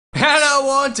Hello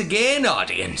once again,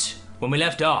 audience. When we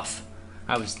left off,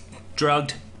 I was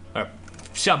drugged, or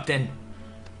something.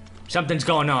 Something's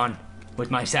going on with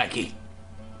my psyche.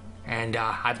 And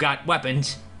I've got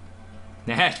weapons.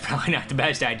 Now, that's probably not the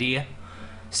best idea.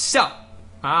 So,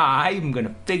 I'm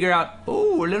gonna figure out, a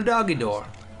little doggy door.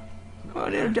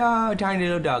 Oh, tiny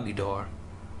little doggy door.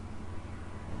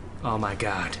 Oh my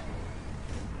God.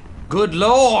 Good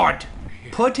Lord!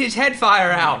 Put his head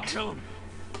fire out!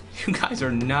 You guys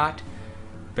are not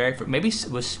very... Maybe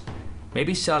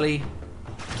Sully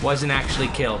wasn't actually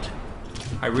killed.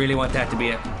 I really want that to be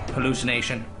a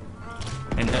hallucination.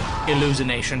 An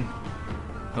illusionation.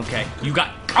 Okay, you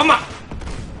got... Come on!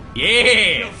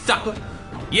 Yeah! Sucker!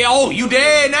 Yeah, oh, you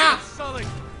dead now?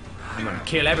 I'm gonna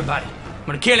kill everybody. I'm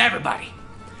gonna kill everybody.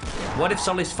 What if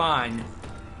Sully's fine?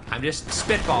 I'm just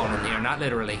spitballing in here, not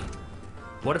literally.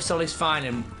 What if Sully's fine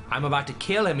and I'm about to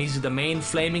kill him? He's the main,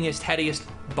 flamingest, headiest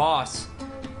boss.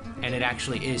 And it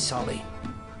actually is Sully.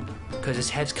 Because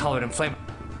his head's colored in flame.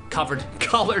 Colored.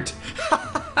 Colored.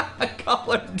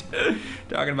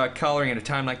 Talking about coloring at a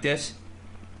time like this.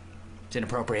 It's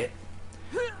inappropriate.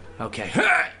 Okay.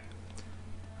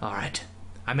 Alright.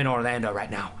 I'm in Orlando right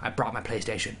now. I brought my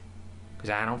PlayStation. Because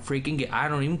I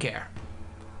don't even care.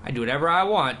 I do whatever I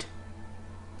want.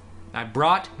 I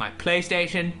brought my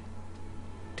PlayStation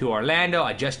to Orlando.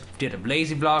 I just did a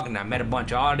lazy vlog and I met a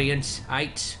bunch of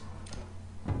audience-ites.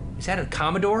 Is that a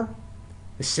Commodore?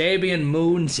 The Sabian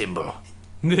moon symbol.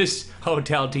 This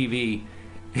hotel TV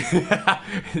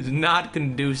is not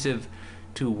conducive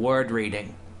to word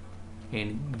reading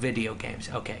in video games.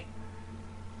 Okay.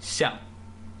 So,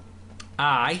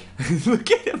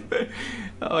 look at him.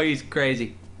 Oh, he's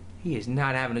crazy. He is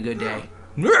not having a good day.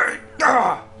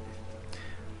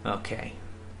 Okay.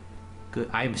 Good.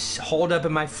 I'm holed up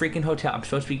in my freaking hotel. I'm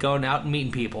supposed to be going out and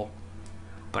meeting people.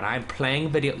 But I'm playing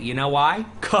video. You know why?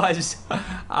 Because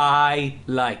I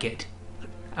like it.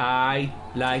 I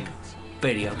like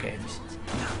video games.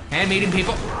 And meeting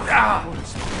people.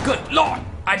 Good Lord.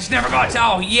 I just never got it.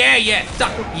 Oh, yeah.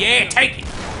 Yeah, take it.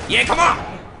 Yeah, come on.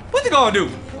 What's it gonna do?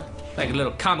 Like a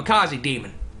little kamikaze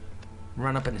demon.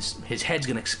 Run up and his head's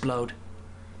gonna explode.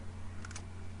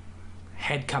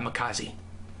 Head kamikaze.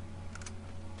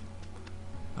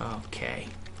 Okay.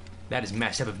 That is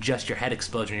messed up if just your head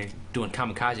explodes when you're doing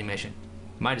kamikaze mission.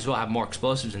 Might as well have more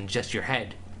explosives than just your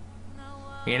head.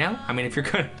 You know? I mean, if you're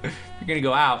gonna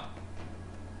go out,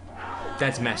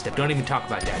 that's messed up. Don't even talk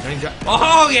about that. Don't even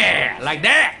oh yeah! Like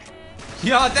that! You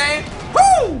know what I'm saying?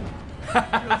 Woo!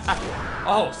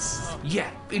 Oh, yeah,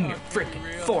 in your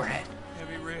freaking forehead. Can't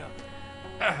be real.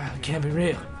 Can't be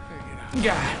real.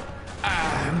 God,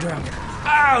 I'm drunk.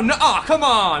 Oh, no, oh, come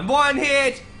on, one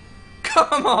hit.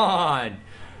 Come on.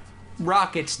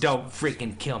 Rockets don't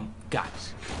freaking kill him. God,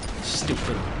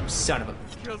 stupid son of a...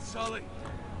 Killed Sully.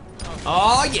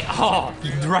 Oh, yeah, oh,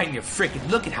 right in your freaking...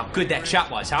 Look at how good that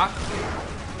shot was, huh?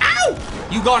 Ow!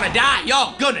 You gonna die?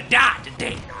 You're gonna die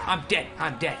today. I'm dead.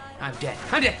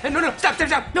 No,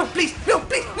 stop. No, please,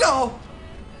 no.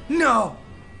 No.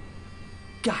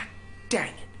 God dang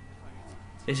it.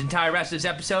 This entire rest of this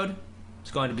episode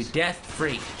is going to be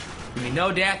death-free. You mean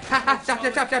no death? Stop.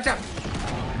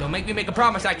 Don't make me make a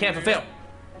promise I can't fulfill.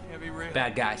 Can't be real.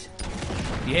 Bad guys.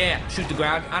 Yeah, shoot the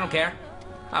ground. I don't care.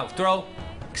 I'll throw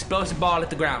explosive ball at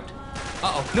the ground.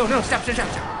 Uh-oh. No, stop.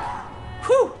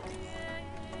 Whew.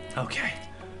 Okay.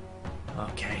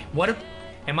 What if...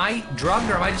 Am I drugged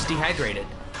or am I just dehydrated?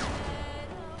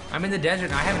 I'm in the desert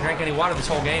and I haven't drank any water this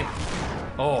whole game.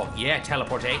 Oh, yeah,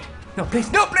 teleportate. No,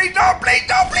 please, no, let me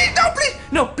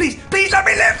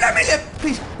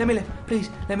live.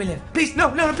 Please, no,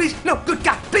 good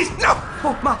God, please, no.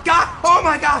 Oh my God,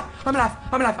 I'm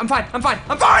alive, I'm fine.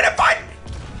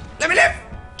 Let me live.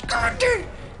 God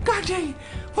dang,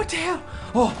 what the hell?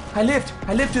 Oh, I lived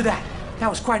through that. That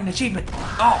was quite an achievement.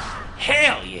 Oh,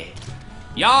 hell yeah.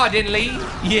 Y'all didn't leave?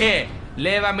 Yeah.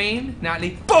 Live, I mean, not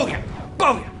leave. Booyah!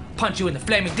 Punch you in the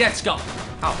flaming death skull.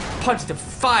 I'll punch the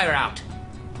fire out.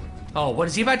 Oh, what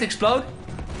is he about to explode?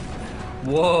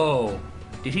 Whoa.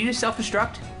 Did he just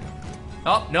self-destruct?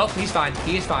 Oh, nope, he's fine.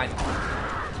 He is fine.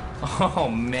 Oh,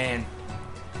 man.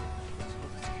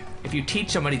 If you teach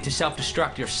somebody to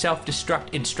self-destruct, you're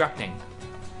self-destruct instructing.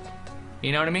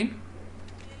 You know what I mean?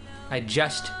 I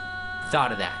just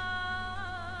thought of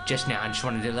that. Just now, I just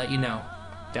wanted to let you know.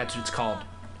 That's what it's called.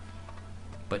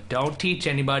 But don't teach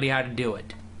anybody how to do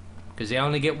it. Because they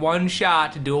only get one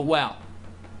shot to do it well.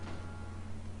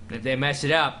 If they mess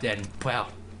it up, then, well,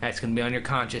 that's going to be on your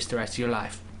conscience the rest of your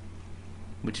life.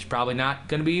 Which is probably not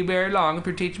going to be very long if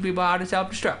you're teaching people how to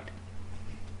self-destruct.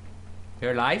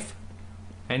 Your life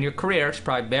and your career is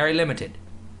probably very limited.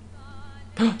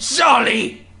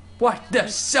 Sully! What the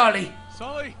Sully?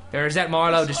 Sully! There's that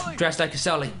Marlowe just dressed like a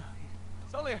Sully.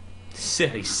 Sully!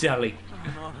 Silly Sully.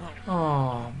 No, no.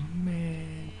 Oh,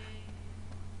 man.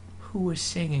 Who is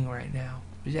singing right now?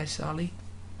 Is that Sully?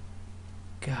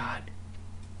 God.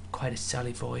 Quite a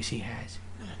Sully voice he has.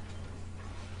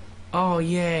 Oh,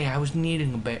 yay. I was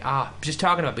needing a bit. Just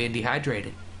talking about being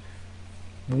dehydrated.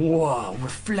 Whoa.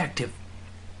 Reflective.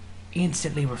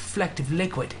 Instantly reflective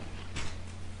liquid.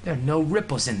 There are no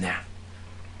ripples in there.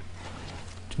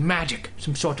 It's magic.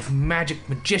 Some sort of magic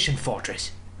magician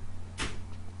fortress.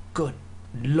 Good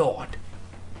Lord.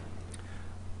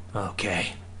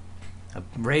 Okay. A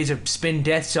razor spin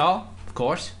death saw, of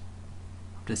course.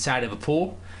 Up to the side of a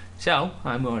pool. So,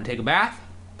 I'm going to take a bath.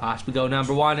 Possibly go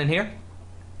number 1 in here.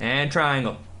 And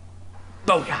triangle.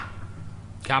 Booyah!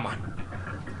 Come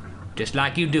on. Just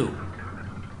like you do.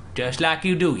 Just like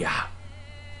you do, yeah.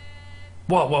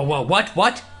 Whoa, whoa, whoa.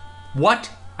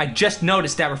 What? I just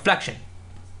noticed that reflection.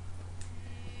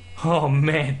 Oh,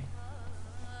 man.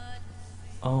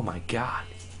 Oh, my God.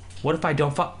 What if I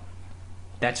don't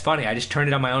That's funny. I just turned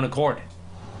it on my own accord.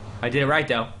 I did it right,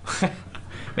 though.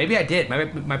 Maybe I did.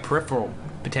 My peripheral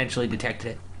potentially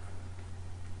detected it.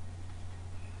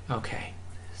 Okay.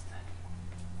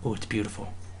 Oh, it's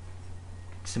beautiful.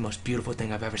 It's the most beautiful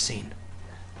thing I've ever seen.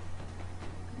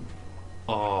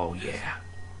 Oh, yeah.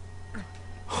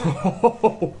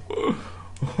 Oh,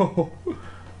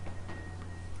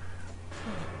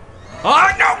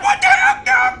 no! What the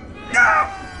hell? No!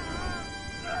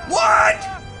 What?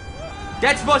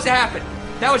 That's supposed to happen.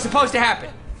 That was supposed to happen.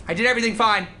 I did everything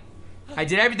fine. I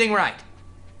did everything right.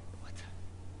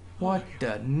 What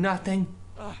the nothing?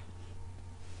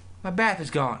 My bath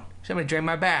is gone. Somebody drained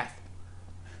my bath.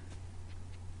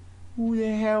 Who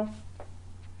the hell?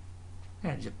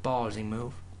 That is a ballsy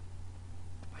move.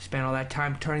 I spent all that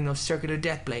time turning those circular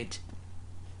death blades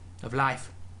of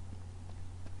life.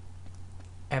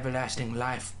 Everlasting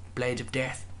life, blades of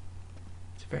death.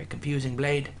 It's a very confusing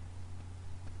blade.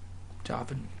 It's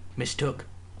often mistook,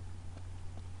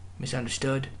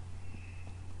 misunderstood.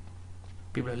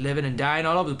 People are living and dying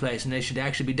all over the place, and they should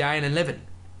actually be dying and living.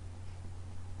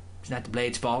 It's not the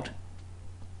blade's fault.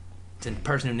 It's the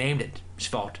person who named it's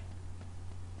fault.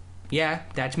 Yeah,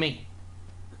 that's me.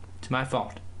 It's my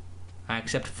fault. I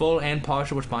accept full and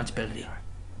partial responsibility.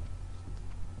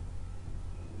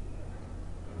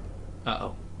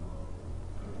 Uh-oh.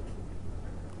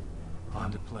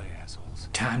 On to play, assholes.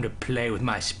 Time to play with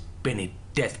my spinny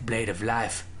death blade of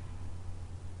life.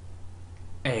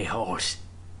 A-holes.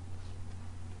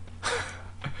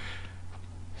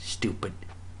 Stupid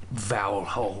vowel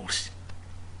holes.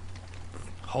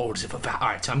 Holes of a vowel.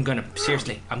 Alright, so I'm gonna,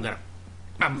 seriously, no!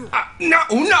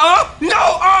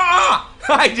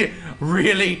 I did,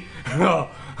 really?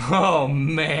 Oh,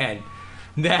 man.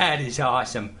 That is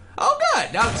awesome. Oh,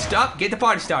 good. Now, stop. Get the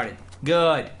party started.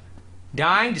 Good.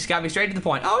 Dying just got me straight to the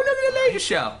point. Oh, look at the laser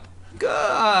show.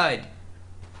 Good.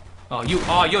 Oh,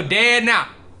 you're dead now.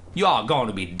 You all going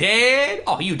to be dead.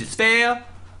 Oh, you just fell.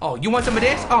 Oh, you want some of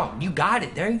this? Oh, you got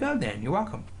it. There you go then. You're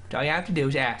welcome. All you have to do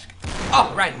is ask.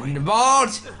 Oh, right in the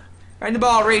balls. Right in the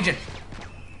ball region.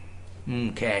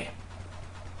 Okay.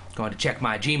 Going to check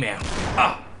my Gmail.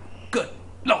 Oh, good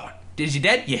Lord. Is you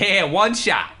dead? Yeah, one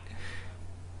shot.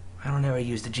 I don't ever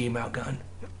use the Gmail gun.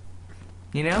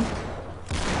 You know?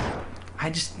 I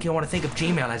just don't want to think of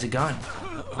Gmail as a gun.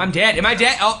 I'm dead. Am I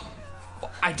dead? Oh,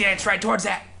 I danced right towards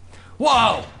that.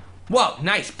 Whoa. Whoa,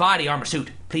 nice body armor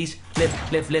suit. Please,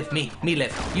 lift, me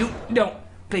lift. You don't,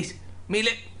 please, me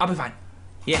lift. I'll be fine.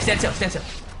 Yeah, stand still.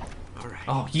 All right.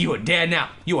 Oh, you are dead now.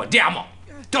 You are dead.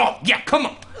 Oh, yeah, come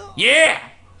on. Yeah.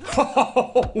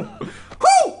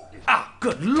 Whoo! Ah,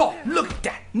 good Lord, look at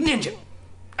that ninja.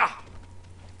 Ah,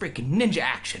 freaking ninja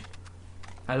action.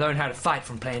 I learned how to fight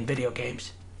from playing video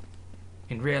games.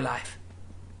 In real life,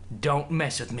 don't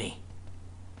mess with me.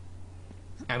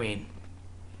 I mean,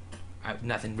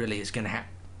 nothing really is gonna happen.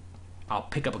 I'll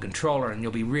pick up a controller and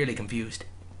you'll be really confused.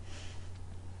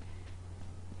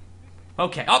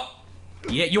 Okay, oh!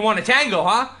 Yeah, you want a tango,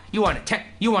 huh?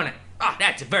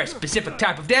 That's a very specific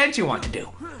type of dance you want to do.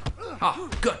 Oh,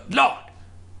 good Lord!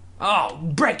 Oh,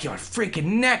 break your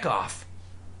freaking neck off.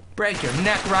 Break your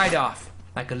neck right off.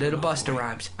 Like a little Busta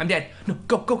Rhymes. I'm dead. No,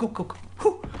 go.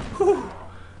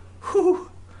 Whew.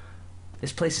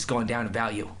 This place is going down in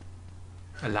value.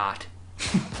 A lot.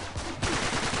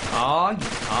 Oh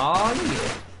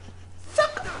yeah.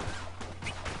 Suck.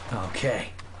 Okay.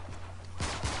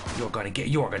 You're gonna get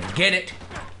it. You are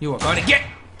gonna get.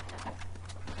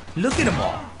 Look at them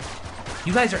all.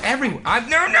 You guys are everywhere.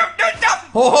 No.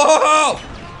 Oh,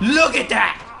 look at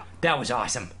that. That was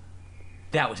awesome.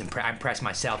 That was I impressed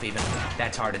myself even.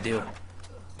 That's hard to do.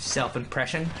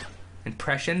 Self-impression?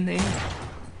 Impressioning?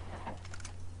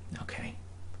 Okay.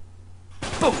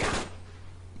 Booyah!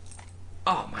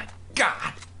 Oh my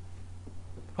god!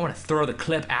 I want to throw the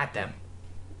clip at them.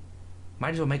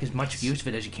 Might as well make as much use of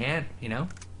it as you can, you know?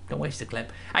 Don't waste the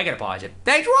clip. I gotta pause it.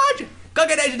 Thanks for watching! Go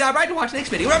get Asian Dime right to watch the next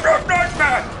video.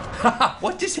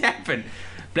 What just happened?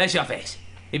 Bless your face.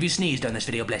 If you sneezed on this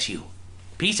video, bless you.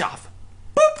 Peace off.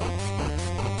 Boop!